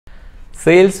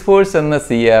Salesforce എന്ന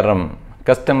CRM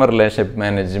customer relationship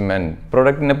management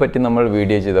പ്രൊഡക്റ്റിനെ പറ്റി നമ്മൾ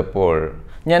വീഡിയോ ചെയ്തപ്പോൾ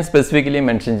ഞാൻ സ്പെസിഫിക്കലി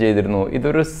മെൻഷൻ ചെയ്തിരുന്നു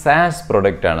ഇതൊരു SaaS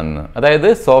പ്രൊഡക്റ്റ് ആണെന്ന്, അതായത്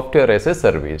സോഫ്റ്റ്വെയർ ആസ് എ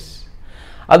സർവീസ്.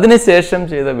 അതിനുശേഷം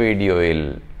ചെയ്ത വീഡിയോയിൽ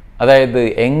അതായത്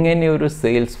എങ്ങനെ ഒരു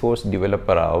Salesforce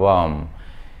ഡെവലപ്പർ ആവാം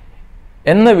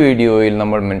എന്ന വീഡിയോയിൽ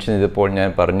നമ്മൾ മെൻഷൻ ചെയ്തപ്പോൾ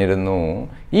ഞാൻ പറഞ്ഞിരുന്നു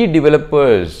ഈ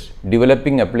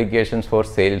developing applications four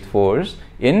Salesforce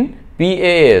in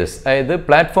PaaS, അതായത്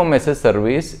പ്ലാറ്റ്ഫോം ആസ് എ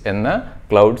സർവീസ് എന്ന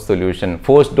ക്ലൗഡ് സൊല്യൂഷൻ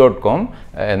force.com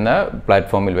എന്ന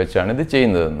പ്ലാറ്റ്ഫോമിൽ വെച്ചാണ് ഇത്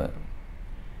ചെയ്യുന്നതെന്ന്.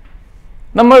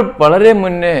 നമ്മൾ വളരെ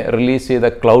മുന്നേ റിലീസ് ചെയ്ത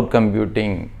ക്ലൗഡ്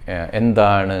കമ്പ്യൂട്ടിംഗ്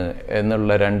എന്താണ്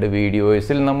എന്നുള്ള 2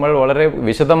 വീഡിയോസിൽ നമ്മൾ വളരെ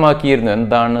വിശദമാക്കിയിരുന്നു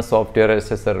എന്താണ് സോഫ്റ്റ്വെയർ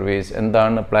ആസ് എ സർവീസ്,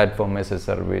 എന്താണ് പ്ലാറ്റ്ഫോം ആസ് എ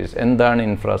സർവീസ്, എന്താണ്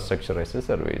ഇൻഫ്രാസ്ട്രക്ചർ ആസ് എ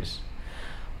സർവീസ്.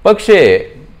 പക്ഷേ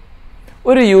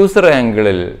ഒരു യൂസർ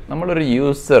ആംഗിളിൽ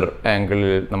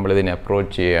നമ്മളിതിനെ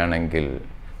അപ്രോച്ച് ചെയ്യുകയാണെങ്കിൽ,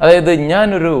 അതായത്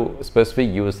ഞാനൊരു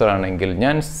സ്പെസിഫിക് യൂസർ ആണെങ്കിൽ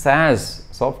ഞാൻ SaaS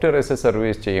software as A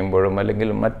service ചെയ്യുമ്പോഴും അല്ലെങ്കിൽ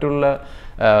മറ്റുള്ള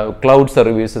ക്ലൗഡ്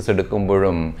സർവീസസ്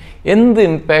എടുക്കുമ്പോഴും എന്ത്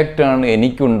ഇമ്പാക്റ്റാണ്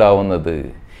എനിക്കുണ്ടാവുന്നത്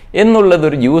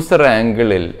എന്നുള്ളതൊരു യൂസർ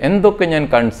ആംഗിളിൽ എന്തൊക്കെ ഞാൻ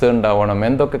കൺസേൺഡ് ആവണം,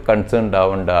 എന്തൊക്കെ കൺസേൺഡ്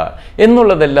ആവണ്ട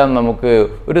എന്നുള്ളതെല്ലാം നമുക്ക്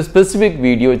ഒരു സ്പെസിഫിക്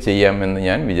വീഡിയോ ചെയ്യാമെന്ന്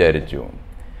ഞാൻ വിചാരിച്ചു.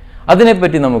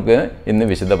 അതിനെപ്പറ്റി നമുക്ക് ഇന്ന്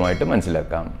വിശദമായിട്ട്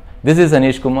മനസ്സിലാക്കാം. This is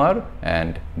Aneesh Kumar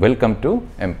and welcome to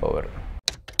empower.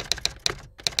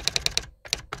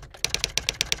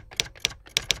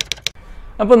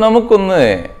 അപ്പോൾ നമുക്കൊന്ന്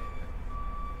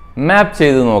മാപ്പ്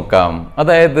ചെയ്ത് നോക്കാം.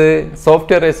 അതായത്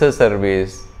software as A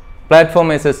service, platform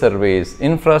as A service,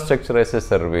 infrastructure as A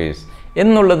service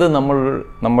എന്നുള്ളത്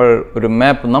നമ്മൾ ഒരു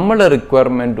മാപ്പ് നമ്മളുടെ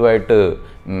റിക്വയർമെൻറ്റുമായിട്ട്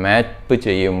മാപ്പ്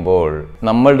ചെയ്യുമ്പോൾ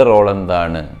നമ്മളുടെ റോൾ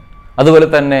എന്താണ്, അതുപോലെ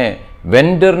തന്നെ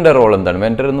വെൻഡറിൻ്റെ റോൾ എന്താണ്.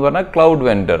 വെൻഡർ എന്ന് പറഞ്ഞാൽ cloud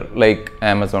vendor like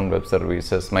Amazon web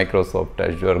services, Microsoft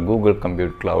assure, Google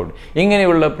compute cloud,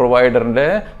 ഇങ്ങനെയുള്ള പ്രൊവൈഡറിൻ്റെ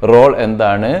റോൾ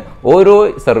എന്താണ് ഓരോ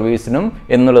സർവീസിനും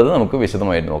എന്നുള്ളത് നമുക്ക്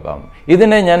വിശദമായി നോക്കാം.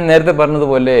 ഇതിനെ ഞാൻ നേരത്തെ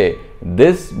പറഞ്ഞതുപോലെ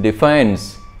this defines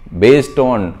based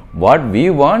on what we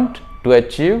want to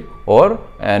achieve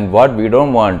and what we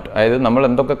don't want, അതായത് നമ്മൾ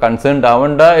എന്തൊക്കെ കൺസേൺഡ്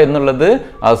ആവണ്ട എന്നുള്ളത്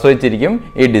ആശ്രയിച്ചിരിക്കും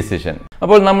ഈ ഡിസിഷൻ.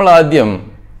 അപ്പോൾ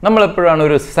നമ്മൾ എപ്പോഴാണ്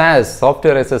ഒരു SaaS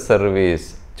software as A service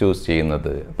choose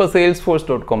ചെയ്യുന്നത്? ഇപ്പോൾ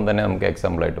Salesforce.com തന്നെ നമുക്ക്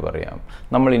എക്സാമ്പിളായിട്ട് പറയാം.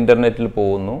 നമ്മൾ ഇൻ്റർനെറ്റിൽ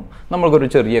പോകുന്നു, നമ്മൾക്കൊരു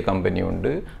ചെറിയ കമ്പനി ഉണ്ട്,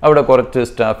 അവിടെ കുറച്ച്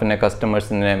സ്റ്റാഫിനെ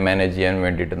കസ്റ്റമേഴ്സിനെ മാനേജ് ചെയ്യാൻ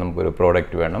വേണ്ടിയിട്ട് നമുക്കൊരു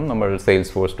പ്രോഡക്റ്റ് വേണം. നമ്മൾ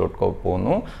Salesforce.com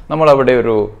പോകുന്നു, നമ്മളവിടെ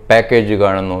ഒരു പാക്കേജ്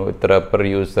കാണുന്നു, ഇത്ര പെർ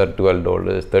യൂസർ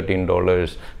 $12,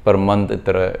 $13 പെർ മന്ത്,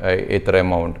 ഇത്ര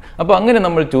എമൗണ്ട്. അപ്പോൾ അങ്ങനെ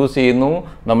നമ്മൾ ചൂസ് ചെയ്യുന്നു,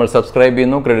 നമ്മൾ സബ്സ്ക്രൈബ്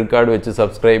ചെയ്യുന്നു, ക്രെഡിറ്റ് കാർഡ് വെച്ച്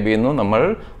സബ്സ്ക്രൈബ് ചെയ്യുന്നു, നമ്മൾ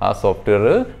ആ സോഫ്റ്റ്വെയർ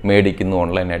മേടിക്കുന്നു,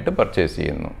 ഓൺലൈനായിട്ട് പർച്ചേസ്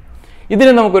ചെയ്യുന്നു.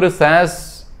 ഇതിന് നമുക്കൊരു SaaS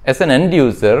as an end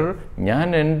user, ഞാൻ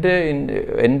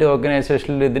എൻ്റെ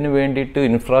ഓർഗനൈസേഷനിൽ ഇതിന് വേണ്ടിയിട്ട്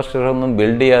ഇൻഫ്രാസ്ട്രക്ചർ ഒന്നും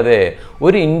ബിൽഡ് ചെയ്യാതെ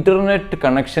ഒരു ഇൻ്റർനെറ്റ്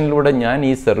കണക്ഷനിലൂടെ ഞാൻ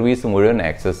ഈ സർവീസ് മുഴുവൻ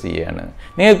ആക്സസ് ചെയ്യുകയാണ്.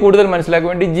 നിങ്ങൾക്ക് കൂടുതൽ മനസ്സിലാക്കാൻ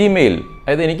വേണ്ടി Gmail,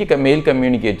 അതായത് എനിക്ക് മെയിൽ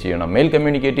കമ്മ്യൂണിക്കേറ്റ് ചെയ്യണം. മെയിൽ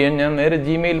കമ്മ്യൂണിക്കേറ്റ് ചെയ്യാൻ ഞാൻ നേരെ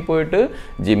Gmail പോയിട്ട്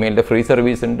Gmailൻ്റെ ഫ്രീ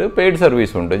സർവീസ് ഉണ്ട്, പെയ്ഡ്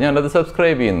സർവീസ് ഉണ്ട്, ഞാനത്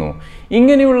സബ്സ്ക്രൈബ് ചെയ്യുന്നു.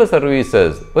 ഇങ്ങനെയുള്ള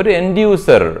സർവീസസ് ഒരു എൻഡ്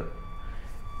യൂസർ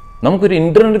നമുക്കൊരു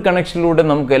ഇൻ്റർനെറ്റ് കണക്ഷനിലൂടെ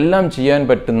നമുക്കെല്ലാം ചെയ്യാൻ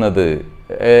പറ്റുന്നത്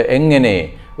എങ്ങനെ,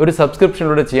 ഒരു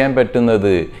സബ്സ്ക്രിപ്ഷനിലൂടെ ചെയ്യാൻ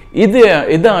പറ്റുന്നത്,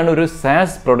 ഇതാണ് ഒരു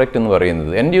SaaS പ്രൊഡക്റ്റ് എന്ന്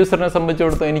പറയുന്നത്. എൻഡ് യൂസറിനെ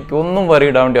സംബന്ധിച്ചിടത്തോളം എനിക്കൊന്നും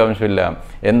വറിയിടാവേണ്ട ആവശ്യമില്ല.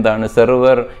 എന്താണ്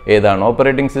സെർവർ, ഏതാണ്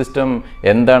ഓപ്പറേറ്റിംഗ് സിസ്റ്റം,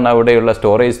 എന്താണ് അവിടെയുള്ള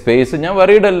സ്റ്റോറേജ് സ്പേസ്, ഞാൻ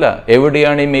വറിയിടല്ല.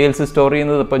 എവിടെയാണ് ഈ മെയിൽസ് സ്റ്റോർ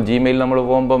ചെയ്യുന്നത്, ഇപ്പോൾ Gmail നമ്മൾ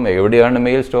പോകുമ്പം എവിടെയാണ്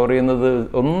മെയിൽ സ്റ്റോർ ചെയ്യുന്നത്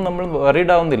ഒന്നും നമ്മൾ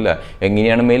വറിയിടാവുന്നില്ല.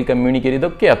 എങ്ങനെയാണ് മെയിൽ കമ്മ്യൂണിക്കേറ്റ്,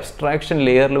 ഇതൊക്കെ അബ്സ്ട്രാക്ഷൻ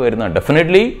ലെയറിൽ വരുന്നതാണ്.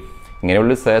 ഡെഫിനറ്റ്ലി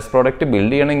ഇങ്ങനെയുള്ള SaaS പ്രോഡക്റ്റ്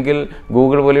ബിൽഡ് ചെയ്യണമെങ്കിൽ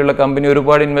ഗൂഗിൾ പോലെയുള്ള കമ്പനി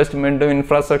ഒരുപാട് ഇൻവെസ്റ്റ്മെൻറ്റും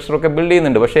ഇൻഫ്രാസ്ട്രക്ചറൊക്കെ ബിൽഡ്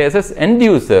ചെയ്യുന്നുണ്ട്. പക്ഷേ ആസ് എൻഡ്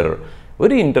യൂസർ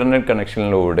ഒരു ഇൻ്റർനെറ്റ്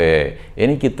കണക്ഷനിലൂടെ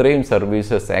എനിക്ക് ഇത്രയും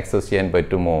സർവീസസ് ആക്സസ് ചെയ്യാൻ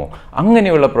പറ്റുമോ?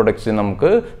 അങ്ങനെയുള്ള പ്രൊഡക്ട്സ് നമുക്ക്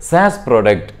SaaS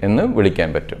പ്രോഡക്റ്റ് എന്ന് വിളിക്കാൻ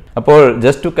പറ്റും. അപ്പോൾ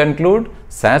just to conclude,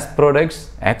 SaaS products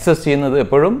access ചെയ്യുന്നത്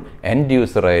എപ്പോഴും എൻഡ്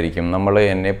യൂസർ ആയിരിക്കും,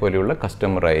 എന്നെ പോലെയുള്ള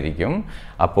കസ്റ്റമർ ആയിരിക്കും.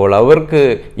 അപ്പോൾ അവർക്ക്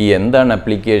ഈ എന്താണ്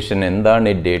ആപ്ലിക്കേഷൻ,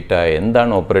 എന്താണ് ഡേറ്റ,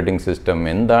 എന്താണ് ഓപ്പറേറ്റിംഗ് സിസ്റ്റം,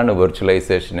 എന്താണ്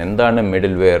വെർച്വലൈസേഷൻ, എന്താണ്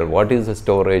middle wear, what is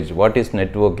storage, what is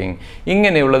networking,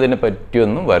 ഇങ്ങനെയുള്ളതിനെ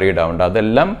പറ്റിയൊന്നും വറിയിടാവുണ്ട്.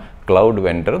 അതെല്ലാം ക്ലൗഡ്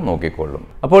വെൻഡർ നോക്കിക്കൊള്ളും.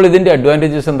 അപ്പോൾ ഇതിൻ്റെ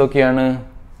അഡ്വാൻറ്റേജസ് എന്തൊക്കെയാണ്?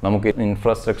 നമുക്ക്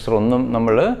ഇൻഫ്രാസ്ട്രക്ചർ ഒന്നും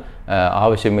നമ്മൾ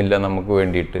ആവശ്യമില്ല നമുക്ക്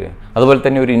വേണ്ടിയിട്ട്. അതുപോലെ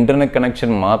തന്നെ ഒരു ഇൻ്റർനെറ്റ് കണക്ഷൻ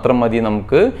മാത്രം മതി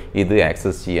നമുക്ക് ഇത്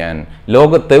ആക്സസ് ചെയ്യാൻ.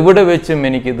 ലോകത്തെവിടെ വെച്ചും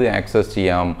എനിക്കിത് ആക്സസ്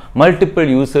ചെയ്യാം, മൾട്ടിപ്പിൾ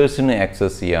യൂസേഴ്സിന്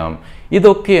ആക്സസ് ചെയ്യാം.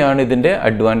 ഇതൊക്കെയാണ് ഇതിൻ്റെ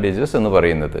അഡ്വാൻറ്റേജസ് എന്ന്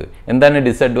പറയുന്നത്. എന്താണ്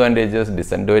ഡിസഡ്വാൻറ്റേജസ്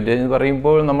എന്ന്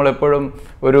പറയുമ്പോൾ നമ്മളെപ്പോഴും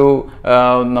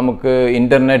നമുക്ക്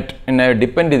ഇൻ്റർനെറ്റിനെ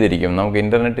ഡിപ്പെൻഡ് ചെയ്തിരിക്കും. നമുക്ക്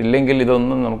ഇൻ്റർനെറ്റ് ഇല്ലെങ്കിൽ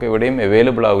ഇതൊന്നും നമുക്ക് എവിടെയും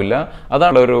അവൈലബിൾ ആവില്ല.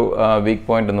 അതാണ് ഒരു വീക്ക്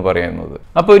പോയിന്റ് എന്ന് പറയുന്നത്.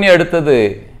 അപ്പോൾ ഇനി അടുത്തത്,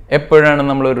 എപ്പോഴാണ്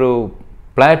നമ്മളൊരു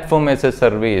platform as A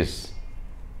service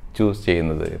choose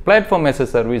ചെയ്യുന്നത്. പ്ലാറ്റ്ഫോം ആസ് എ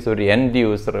സർവീസ് ഒരു എൻഡ്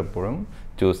യൂസർ എപ്പോഴും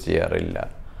ചൂസ് ചെയ്യാറില്ല.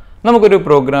 നമുക്കൊരു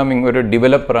പ്രോഗ്രാമിംഗ് ഒരു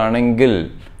ഡെവലപ്പർ ആണെങ്കിൽ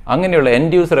അങ്ങനെയുള്ള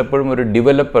എൻഡ് യൂസർ എപ്പോഴും ഒരു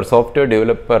ഡെവലപ്പർ, സോഫ്റ്റ്വെയർ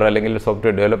ഡെവലപ്പർ അല്ലെങ്കിൽ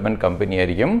സോഫ്റ്റ്വെയർ ഡെവലപ്മെൻറ്റ് കമ്പനി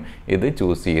ആയിരിക്കും ഇത്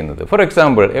ചൂസ് ചെയ്യുന്നത്. ഫോർ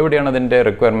എക്സാമ്പിൾ, എവിടെയാണ് അതിൻ്റെ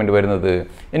റിക്വയർമെൻറ്റ് വരുന്നത്?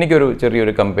 എനിക്കൊരു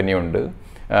ചെറിയൊരു കമ്പനി ഉണ്ട്,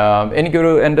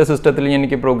 എൻ്റെ സിസ്റ്റത്തിൽ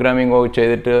എനിക്ക് പ്രോഗ്രാമിംഗ് വർക്ക്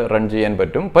ചെയ്തിട്ട് റൺ ചെയ്യാൻ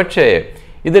പറ്റും, പക്ഷേ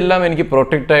ഇതെല്ലാം എനിക്ക്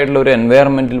പ്രൊട്ടക്റ്റ് ആയിട്ടുള്ള ഒരു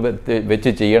എൻവയറമെൻറ്റിൽ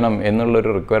വെച്ച് ചെയ്യണം എന്നുള്ളൊരു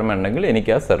റിക്വയർമെൻ്റ് ഉണ്ടെങ്കിൽ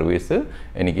എനിക്ക് ആ സർവീസ്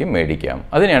എനിക്ക് മേടിക്കാം.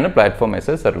 അതിനെയാണ് പ്ലാറ്റ്ഫോം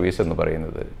ആസ് എ സർവീസ് എന്ന്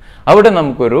പറയുന്നത്. അവിടെ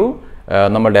നമുക്കൊരു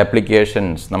നമ്മുടെ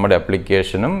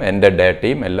ആപ്ലിക്കേഷനും എൻ്റെ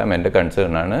ഡാറ്റയും എല്ലാം എൻ്റെ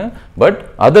കൺസേൺ ആണ്. But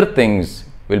other things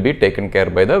will be taken care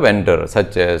by the vendor,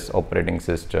 such as operating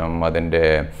system, അതിൻ്റെ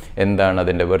എന്താണ്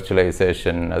അതിൻ്റെ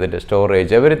വെർച്വലൈസേഷൻ, അതിൻ്റെ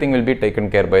storage, everything will be taken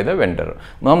care bye the vendor.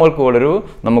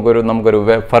 നമുക്കൊരു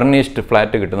ഫർണിഷ്ഡ്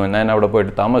ഫ്ലാറ്റ് കിട്ടുന്നു, ഞാൻ അവിടെ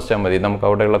പോയിട്ട് താമസിച്ചാൽ മതി, നമുക്ക്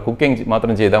അവിടെയുള്ള കുക്കിംഗ്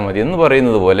മാത്രം ചെയ്താൽ മതി എന്ന്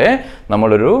പറയുന്നത് പോലെ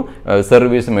നമ്മളൊരു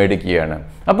സർവീസ് മേടിക്കുകയാണ്.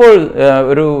 അപ്പോൾ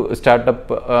ഒരു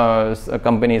സ്റ്റാർട്ടപ്പ്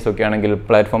കമ്പനീസൊക്കെ ആണെങ്കിൽ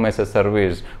പ്ലാറ്റ്ഫോം ആസ് എ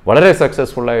സർവീസ് വളരെ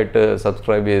സക്സസ്ഫുള്ളായിട്ട്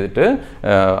സബ്സ്ക്രൈബ് ചെയ്തിട്ട്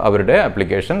അവരുടെ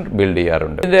ആപ്ലിക്കേഷൻ ബിൽഡ്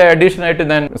ചെയ്യാറുണ്ട്. ഇതിൻ്റെ അഡീഷണൽ ആയിട്ട്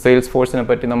ഞാൻ സെയിൽസ് ഫോഴ്സിനെ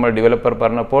പറ്റി നമ്മൾ ഡെവലപ്പർ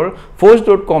പറഞ്ഞപ്പോൾ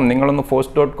force.com, നിങ്ങളൊന്ന്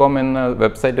force.com എന്ന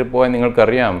വെബ്സൈറ്റിൽ പോയാൽ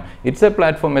നിങ്ങൾക്കറിയാം, it's A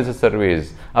platform as A service.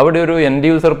 അവിടെ ഒരു എൻഡ്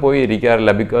യൂസർ പോയി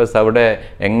ഇരിക്കാറില്ല. ബിക്കോസ് അവിടെ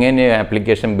എങ്ങനെ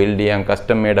ആപ്ലിക്കേഷൻ ബിൽഡ് ചെയ്യാം,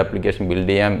 കസ്റ്റം മെയ്ഡ് ആപ്ലിക്കേഷൻ ബിൽഡ്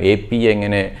ചെയ്യാം, API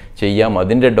എങ്ങനെ ചെയ്യാം,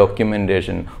 അതിൻ്റെ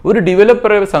ഡോക്യുമെൻറ്റേഷൻ, ഒരു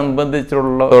ഡെവലപ്പറെ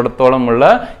സംബന്ധിച്ചുള്ളിടത്തോളമുള്ള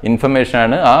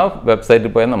ഇൻഫർമേഷനാണ് ആ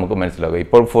വെബ്സൈറ്റിൽ പോയാൽ നമുക്ക് മനസ്സിലാകുക.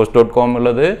 ഇപ്പോൾ force.com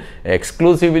ഉള്ളത്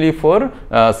എക്സ്ക്ലൂസീവ്ലി ഫോർ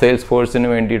സെയിൽസ് ഫോഴ്സിന്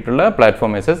വേണ്ടിയിട്ടുള്ള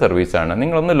പ്ലാറ്റ്ഫോം ആസ് എ സർവീസ് ആണ്.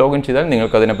 നിങ്ങളൊന്ന് ലോഗിൻ ചെയ്താൽ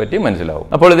നിങ്ങൾക്ക് അതിനെപ്പറ്റി മനസ്സിലാവും.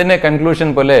 അപ്പോൾ ഇതിൻ്റെ കൺക്ലൂഷൻ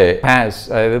പോലെ PaaS,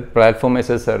 അതായത് platform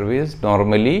as A service,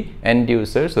 normally end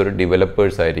users ഒരു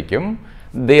ഡെവലപ്പേഴ്സ് ആയിരിക്കും.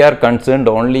 They are concerned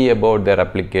only about their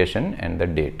application and the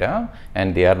data, and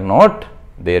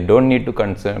they don't need to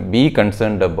be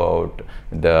concerned about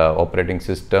the operating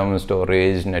system,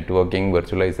 storage, networking,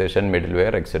 virtualization,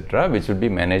 middleware, etc., which will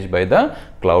be managed by the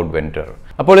cloud vendor.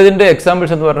 അപ്പോൾ ഇതിൻ്റെ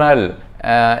examples എന്ന് പറഞ്ഞാൽ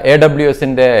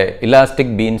AWSൻ്റെ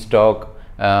elastic ബീൻസ്റ്റോക്ക്,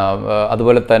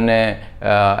 അതുപോലെ തന്നെ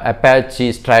Apache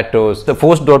Stratos, the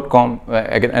force.com,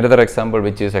 another example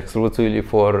which is exclusively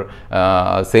for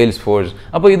Salesforce.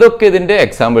 അപ്പോൾ ഇതൊക്കെ ഇതിൻ്റെ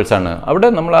examples ആണ്. അവിടെ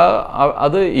നമ്മൾ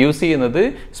അത് യൂസ് ചെയ്യുന്നത്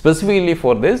specifically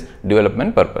for this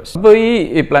development purpose. അപ്പോൾ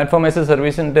ഈ പ്ലാറ്റ്ഫോം ആസ് എ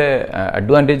സർവീസിൻ്റെ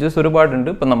അഡ്വാൻറ്റേജസ്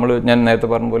ഒരുപാടുണ്ട്. ഇപ്പോൾ ഞാൻ നേരത്തെ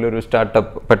പറഞ്ഞ പോലെ ഒരു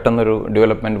സ്റ്റാർട്ടപ്പ് പെട്ടെന്നൊരു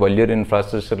ഡെവലപ്മെൻറ്റ് വലിയൊരു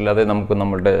ഇൻഫ്രാസ്ട്രക്ചർ ഇല്ലാതെ നമുക്ക്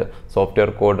നമ്മുടെ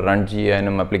സോഫ്റ്റ്വെയർ കോഡ് റൺ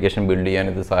ചെയ്യാനും ആപ്ലിക്കേഷൻ ബിൽഡ്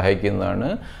ചെയ്യാനും ഇത് സഹായിക്കുന്നതാണ്.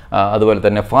 അതുപോലെ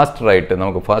തന്നെ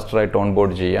നമുക്ക് ഫാസ്റ്ററായിട്ട് ഓൺ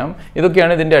ബോർഡ് ചെയ്യാം.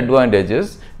 ഇതൊക്കെയാണ് ഇതിൻ്റെ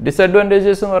അഡ്വാൻറ്റേജസ്.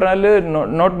 ഡിസഡ്വാൻറ്റേജസ് എന്ന് പറഞ്ഞാൽ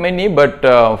not many, but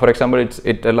for example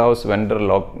it allows vendor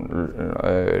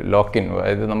lock in.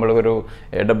 അതായത് നമ്മളൊരു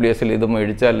AWSൽ ഇത്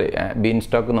മേടിച്ചാൽ ബീൻ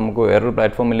സ്റ്റോക്ക് നമുക്ക് വേറൊരു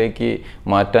പ്ലാറ്റ്ഫോമിലേക്ക്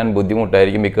മാറ്റാൻ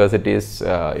ബുദ്ധിമുട്ടായിരിക്കും. Because it is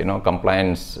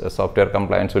compliance, software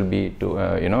compliance will be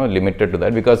limited to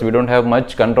that, because we don't have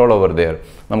much control over there.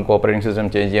 നമുക്ക് operating system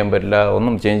change ചെയ്യാൻ പറ്റില്ല,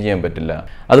 ഒന്നും ചേഞ്ച് ചെയ്യാൻ പറ്റില്ല.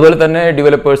 അതുപോലെ തന്നെ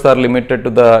developers R limited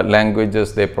to the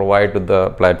languages they provide to the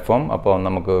platform. അപ്പോൾ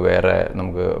നമുക്ക്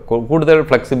കൂടുതൽ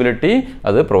ഫ്ലെക്സിബിലിറ്റി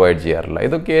അത് പ്രൊവൈഡ് ചെയ്യാറില്ല.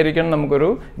 ഇതൊക്കെ ആയിരിക്കണം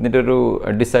ഇതിൻ്റെ ഒരു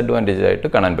ഡിസഡ്വാൻറ്റേജ് ആയിട്ട്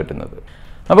കാണാൻ പറ്റുന്നത്.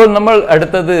 അപ്പോൾ നമ്മൾ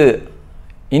അടുത്തത്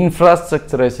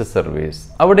ഇൻഫ്രാസ്ട്രക്ചർ ആസ് എ സർവീസ്.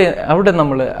 അവിടെ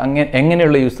നമ്മൾ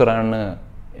എങ്ങനെയുള്ള യൂസറാണ്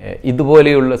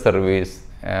ഇതുപോലെയുള്ള സർവീസ്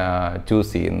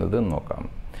ചൂസ് ചെയ്യുന്നത് നോക്കാം.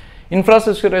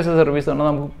 ഇൻഫ്രാസ്ട്രക്ചർ ആസ് എ സർവീസ് ആണ്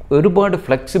നമുക്ക് ഒരുപാട്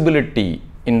ഫ്ലെക്സിബിലിറ്റി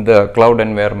ഇൻ ദ ക്ലൗഡ്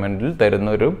എൻവയറമെൻറ്റിൽ തരുന്ന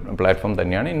ഒരു പ്ലാറ്റ്ഫോം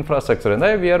തന്നെയാണ് ഇൻഫ്രാസ്ട്രക്ചർ.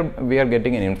 അതായത് V are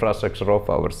getting N infrastructure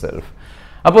of our self.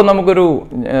 അപ്പോൾ നമുക്കൊരു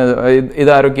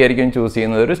ഇതാരൊക്കെയായിരിക്കും ചൂസ്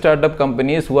ചെയ്യുന്നത്? ഒരു startup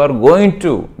companies who are going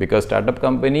to, because startup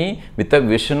company with a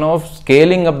vision of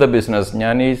scaling up the business,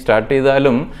 ഞാൻ ഈ സ്റ്റാർട്ട്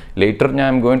ചെയ്താലും ലേറ്റർ ഞാൻ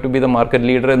ഐം going to B the market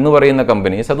leader എന്ന് പറയുന്ന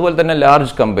കമ്പനീസ്. അതുപോലെ തന്നെ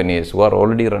large companies who are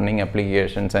already running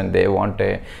applications and they want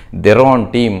their own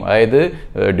team. അതായത്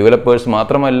developers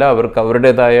മാത്രമല്ല, അവർക്ക്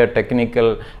അവരുടേതായ ടെക്നിക്കൽ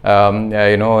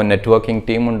നെറ്റ്വർക്കിംഗ്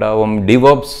ടീം ഉണ്ടാവും,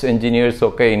 ഡിവോപ്സ് എഞ്ചിനീയേഴ്സ്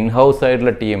ഒക്കെ ഇൻഹൗസ്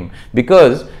ആയിട്ടുള്ള team.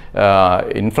 Because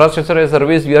infrastructure A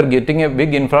service V are getting A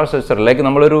big infrastructure. Like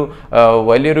നമ്മളൊരു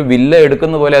വലിയൊരു villa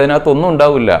എടുക്കുന്ന പോലെ അതിനകത്തൊന്നും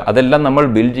ഉണ്ടാവില്ല, അതെല്ലാം നമ്മൾ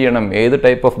ബിൽഡ് ചെയ്യണം. ഏത്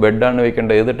ടൈപ്പ് ഓഫ് ബെഡാണ്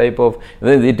വെക്കേണ്ടത്, ഏത് type of,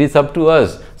 it is up to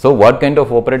us. So what kind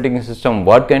of operating system,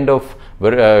 what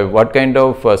kind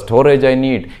of storage I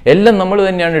need, എല്ലാം നമ്മൾ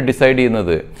തന്നെയാണ് ഡിസൈഡ്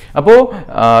ചെയ്യുന്നത്. അപ്പോൾ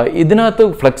ഇതിനകത്ത്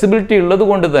ഫ്ലെക്സിബിലിറ്റി ഉള്ളത്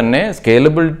കൊണ്ട് തന്നെ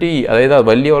സ്കേലബിലിറ്റി, അതായത്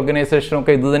വലിയ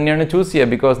ഓർഗനൈസേഷനൊക്കെ ഇത് തന്നെയാണ് ചൂസ്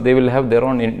ചെയ്യുക. Because they will have their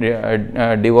own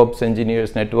DevOps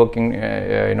engineers, networking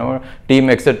team,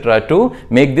 etcetera to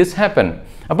make this happen.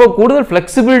 അപ്പോൾ കൂടുതൽ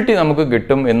ഫ്ലെക്സിബിലിറ്റി നമുക്ക്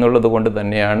കിട്ടും എന്നുള്ളത് കൊണ്ട്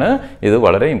തന്നെയാണ് ഇത്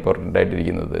വളരെ ഇമ്പോർട്ടൻ്റ്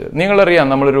ആയിട്ടിരിക്കുന്നത്. നിങ്ങളറിയാം,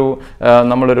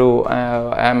 നമ്മളൊരു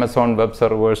ആമസോൺ വെബ്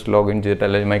സെർവേഴ്സ് ലോഗിൻ ചെയ്തിട്ട്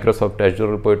അല്ലെങ്കിൽ മൈക്രോസോഫ്റ്റ്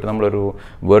അഷ്യൂറിൽ പോയിട്ട് നമ്മളൊരു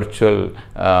വെർച്വൽ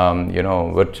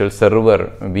സെർവർ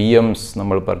VMs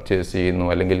നമ്മൾ പർച്ചേസ് ചെയ്യുന്നു,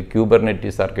 അല്ലെങ്കിൽ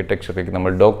ക്യൂബർനെറ്റീസ് ആർക്കിടെക്ചറിലേക്ക്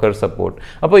നമ്മൾ ഡോക്കർ സപ്പോർട്ട്.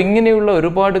 അപ്പോൾ ഇങ്ങനെയുള്ള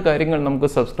ഒരുപാട് കാര്യങ്ങൾ നമുക്ക്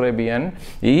സബ്സ്ക്രൈബ് ചെയ്യാൻ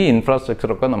ഈ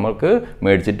ഇൻഫ്രാസ്ട്രക്ചറൊക്കെ നമുക്ക്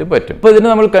മേടിച്ചിട്ട് പറ്റും. അപ്പോൾ ഇതിനെ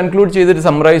നമ്മൾ കൺക്ലൂഡ് ചെയ്തിട്ട്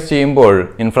സമ്മറൈസ് ചെയ്യുമ്പോൾ,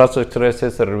 infrastructure as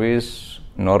A service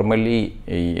normally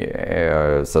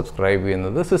subscribe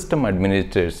ചെയ്യുന്നത് സിസ്റ്റം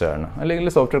അഡ്മിനിസ്ട്രേറ്റേഴ്സ് ആണ്, അല്ലെങ്കിൽ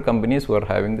software companies who are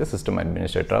having the system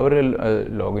administrator. Our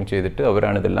login ചെയ്തിട്ട്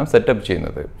അവരാണ് ഇതെല്ലാം സെറ്റപ്പ്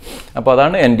ചെയ്യുന്നത്. അപ്പോൾ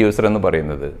അതാണ് എൻഡ് യൂസർ എന്ന്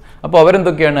പറയുന്നത്. അപ്പോൾ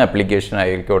അവരെന്തൊക്കെയാണ്, ആപ്ലിക്കേഷൻ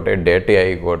ആയിക്കോട്ടെ, ഡേറ്റ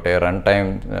ആയിക്കോട്ടെ, റൺ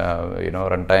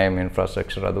ടൈം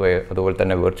ഇൻഫ്രാസ്ട്രക്ചർ, അതുപോലെ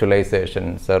തന്നെ വെർച്വലൈസേഷൻ,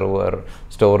 സെർവർ,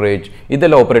 സ്റ്റോറേജ്,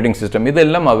 ഇതെല്ലാം ഓപ്പറേറ്റിംഗ് സിസ്റ്റം,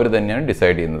 ഇതെല്ലാം അവർ തന്നെയാണ്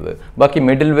ഡിസൈഡ് ചെയ്യുന്നത്. ബാക്കി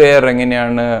മിഡിൽ വെയർ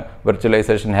എങ്ങനെയാണ്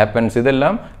വെർച്വലൈസേഷൻ ഹാപ്പൻസ്,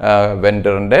 ഇതെല്ലാം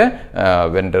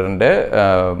വെൻഡറിൻ്റെ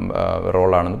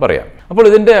റോളാണെന്ന് പറയാം. അപ്പോൾ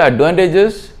ഇതിൻ്റെ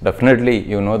advantages, definitely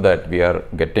you know that we are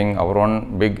getting our on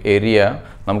big area.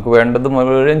 നമുക്ക് വേണ്ടത്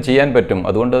മുഴുവൻ ചെയ്യാൻ പറ്റും.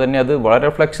 അതുകൊണ്ട് തന്നെ അത് വളരെ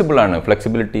ഫ്ലെക്സിബിൾ ആണ്.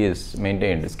 Flexibility is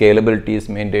maintained, scalability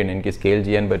is maintained. എനിക്ക് സ്കെയിൽ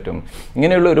ചെയ്യാൻ പറ്റും.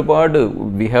 ഇങ്ങനെയുള്ള ഒരുപാട്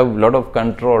we have lot of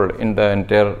control in the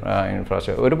entire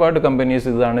infrastructure. ഒരുപാട് കമ്പനീസ്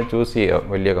ഇതാണ് ചൂസ് ചെയ്യുക,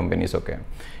 വലിയ കമ്പനീസൊക്കെ.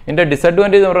 ഇതിൻ്റെ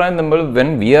ഡിസഡ്വാൻറ്റേജ് എന്ന് പറഞ്ഞാൽ, നമ്മൾ when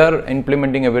we R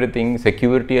implementing everything,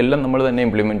 security എല്ലാം നമ്മൾ തന്നെ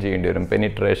ഇംപ്ലിമെൻറ്റ് ചെയ്യേണ്ടി വരും.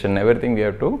 Penetration, everything we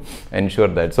have to ensure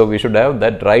that. So we should have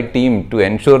that right team to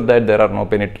ensure that there are no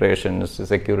പെനിട്രേഷൻസ്,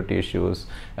 security issues.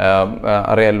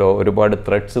 അറിയാലോ, ഒരുപാട്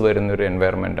ത്രെഡ്സ് വരുന്നൊരു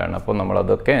എൻവയറമെൻ്റ് ആണ്. അപ്പോൾ നമ്മൾ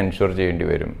അതൊക്കെ എൻഷുർ ചെയ്യേണ്ടി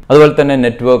വരും. അതുപോലെ തന്നെ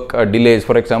നെറ്റ്വർക്ക് ഡിലേസ്,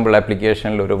 ഫോർ എക്സാമ്പിൾ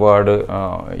ആപ്ലിക്കേഷനിൽ ഒരുപാട്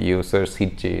യൂസേഴ്സ്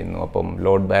ഹിറ്റ് ചെയ്യുന്നു. അപ്പം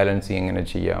ലോഡ് ബാലൻസിങ് എങ്ങനെ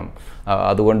ചെയ്യാം,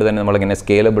 അതുകൊണ്ട് തന്നെ നമ്മളിങ്ങനെ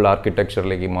സ്കെയിലബിൾ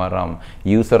ആർക്കിടെക്ചറിലേക്ക് മാറാം.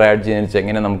 യൂസർ ആഡ് ചെയ്യുന്ന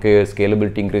എങ്ങനെ നമുക്ക്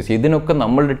സ്കെയിലബിലിറ്റി ഇൻക്രീസ് ചെയ്യും, ഇതിനൊക്കെ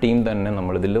നമ്മളുടെ ടീം തന്നെ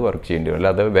നമ്മളിതിൽ വർക്ക് ചെയ്യേണ്ടി വരും.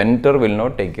 അല്ലാതെ vendor will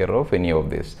not take care of any of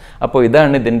this. അപ്പോൾ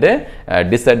ഇതാണ് ഇതിൻ്റെ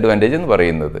ഡിസഡ്വാൻറ്റേജ് എന്ന്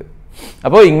പറയുന്നത്.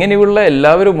 അപ്പോൾ ഇങ്ങനെയുള്ള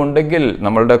എല്ലാവരും ഉണ്ടെങ്കിൽ,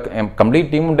 നമ്മളുടെ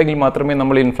കംപ്ലീറ്റ് ടീം ഉണ്ടെങ്കിൽ മാത്രമേ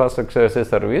നമ്മൾ infrastructure as A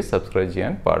service subscribe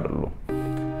ചെയ്യാൻ പാടുള്ളൂ.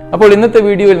 അപ്പോൾ ഇന്നത്തെ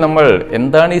വീഡിയോയിൽ നമ്മൾ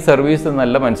എന്താണ് ഈ സർവീസ്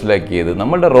എന്നല്ല മനസ്സിലാക്കിയത്,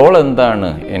 നമ്മളുടെ റോൾ എന്താണ്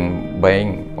in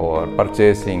buying or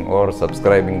purchasing or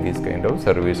subscribing these kind of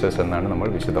services എന്നാണ് നമ്മൾ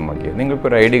വിശദമാക്കിയത്.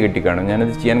 നിങ്ങൾക്കൊരു ഐഡിയ കിട്ടിക്കാണും.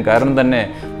 ഞാനിത് ചെയ്യാൻ കാരണം തന്നെ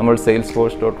നമ്മൾ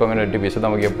salesforce.com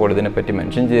വിശദമാക്കിയപ്പോൾ ഇതിനെപ്പറ്റി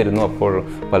മെൻഷൻ ചെയ്തിരുന്നു. അപ്പോൾ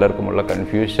പലർക്കുമുള്ള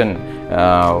കൺഫ്യൂഷൻ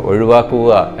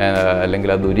ഒഴിവാക്കുക അല്ലെങ്കിൽ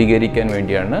അത് ദൂരീകരിക്കാൻ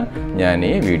വേണ്ടിയാണ് ഞാൻ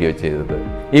ഈ വീഡിയോ ചെയ്തത്.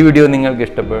 ഈ വീഡിയോ നിങ്ങൾക്ക്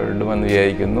ഇഷ്ടപ്പെടുമെന്ന്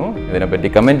വിചാരിക്കുന്നു. ഇതിനെപ്പറ്റി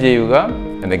കമൻറ്റ് ചെയ്യുക.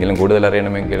 എന്തെങ്കിലും കൂടുതൽ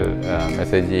അറിയണമെങ്കിൽ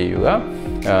മെസ്സേജ് ചെയ്യുക.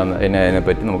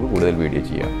 ഇതിനെപ്പറ്റി നമുക്ക് കൂടുതൽ വീഡിയോ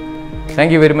ചെയ്യാം. Thank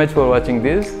you very much for watching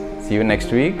this. See you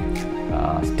next week.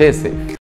 Stay safe.